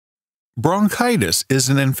Bronchitis is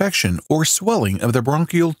an infection or swelling of the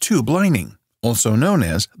bronchial tube lining, also known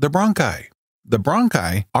as the bronchi. The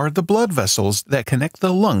bronchi are the blood vessels that connect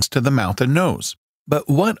the lungs to the mouth and nose. But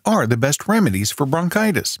what are the best remedies for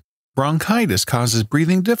bronchitis? Bronchitis causes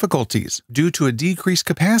breathing difficulties due to a decreased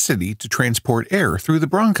capacity to transport air through the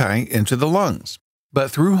bronchi into the lungs.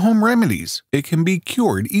 But through home remedies, it can be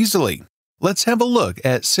cured easily. Let's have a look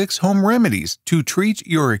at 6 home remedies to treat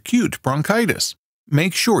your acute bronchitis.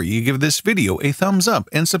 Make sure you give this video a thumbs up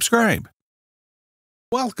and subscribe.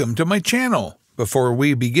 Welcome to my channel. Before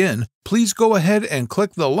we begin, please go ahead and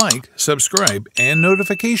click the like, subscribe, and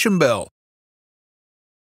notification bell.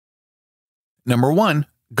 Number 1.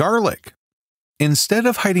 Garlic. Instead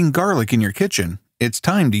of hiding garlic in your kitchen, it's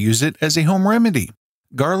time to use it as a home remedy.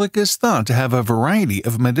 Garlic is thought to have a variety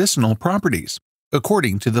of medicinal properties.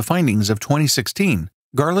 According to the findings of 2016,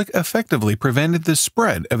 garlic effectively prevented the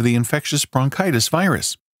spread of the infectious bronchitis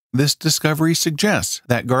virus. This discovery suggests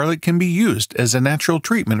that garlic can be used as a natural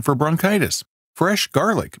treatment for bronchitis. Fresh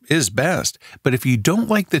garlic is best, but if you don't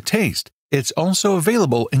like the taste, it's also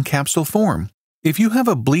available in capsule form. If you have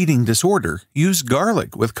a bleeding disorder, use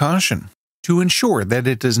garlic with caution to ensure that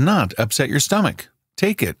it does not upset your stomach.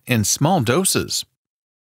 Take it in small doses.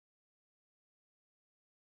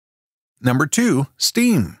 Number 2.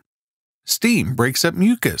 Steam. Steam breaks up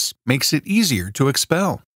mucus, makes it easier to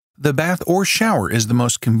expel. The bath or shower is the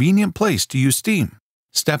most convenient place to use steam.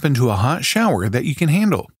 Step into a hot shower that you can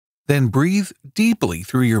handle. Then breathe deeply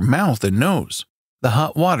through your mouth and nose. The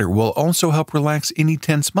hot water will also help relax any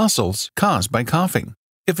tense muscles caused by coughing.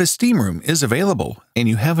 If a steam room is available and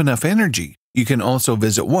you have enough energy, you can also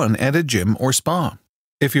visit one at a gym or spa.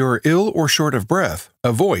 If you are ill or short of breath,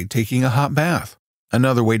 avoid taking a hot bath.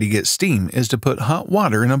 Another way to get steam is to put hot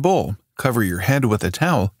water in a bowl, cover your head with a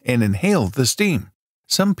towel, and inhale the steam.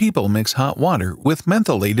 Some people mix hot water with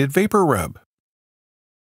mentholated vapor rub.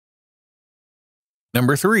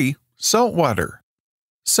 Number 3. Salt water.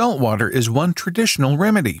 Salt water is one traditional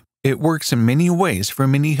remedy. It works in many ways for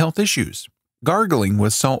many health issues. Gargling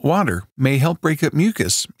with salt water may help break up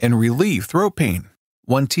mucus and relieve throat pain.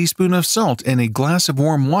 1 teaspoon of salt in a glass of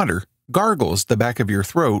warm water gargles the back of your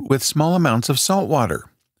throat with small amounts of salt water.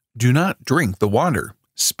 Do not drink the water.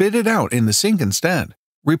 Spit it out in the sink instead.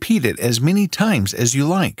 Repeat it as many times as you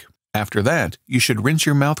like. After that, you should rinse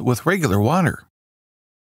your mouth with regular water.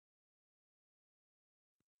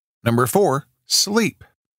 Number 4. Sleep.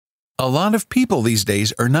 A lot of people these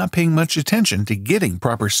days are not paying much attention to getting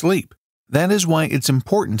proper sleep. That is why it's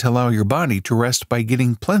important to allow your body to rest by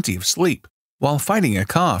getting plenty of sleep. While fighting a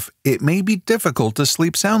cough, it may be difficult to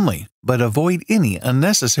sleep soundly, but avoid any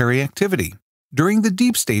unnecessary activity. During the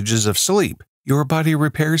deep stages of sleep, your body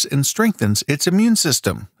repairs and strengthens its immune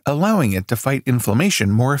system, allowing it to fight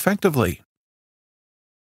inflammation more effectively.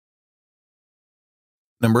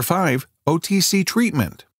 Number 5. OTC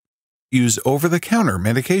treatment. Use over-the-counter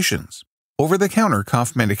medications. Over-the-counter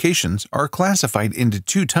cough medications are classified into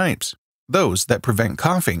 2 types, those that prevent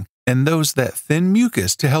coughing and those that thin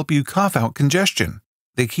mucus to help you cough out congestion.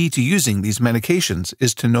 The key to using these medications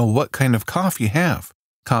is to know what kind of cough you have.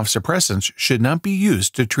 Cough suppressants should not be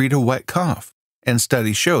used to treat a wet cough, and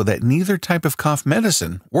studies show that neither type of cough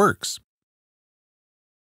medicine works.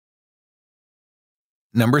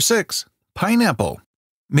 Number 6. Pineapple.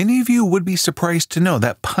 Many of you would be surprised to know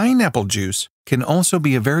that pineapple juice can also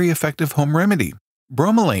be a very effective home remedy.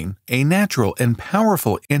 Bromelain, a natural and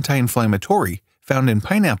powerful anti-inflammatory found in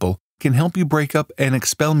pineapple, can help you break up and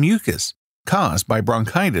expel mucus caused by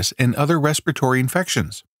bronchitis and other respiratory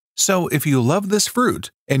infections. So if you love this fruit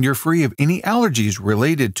and you're free of any allergies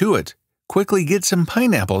related to it, quickly get some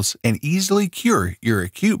pineapples and easily cure your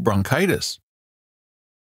acute bronchitis.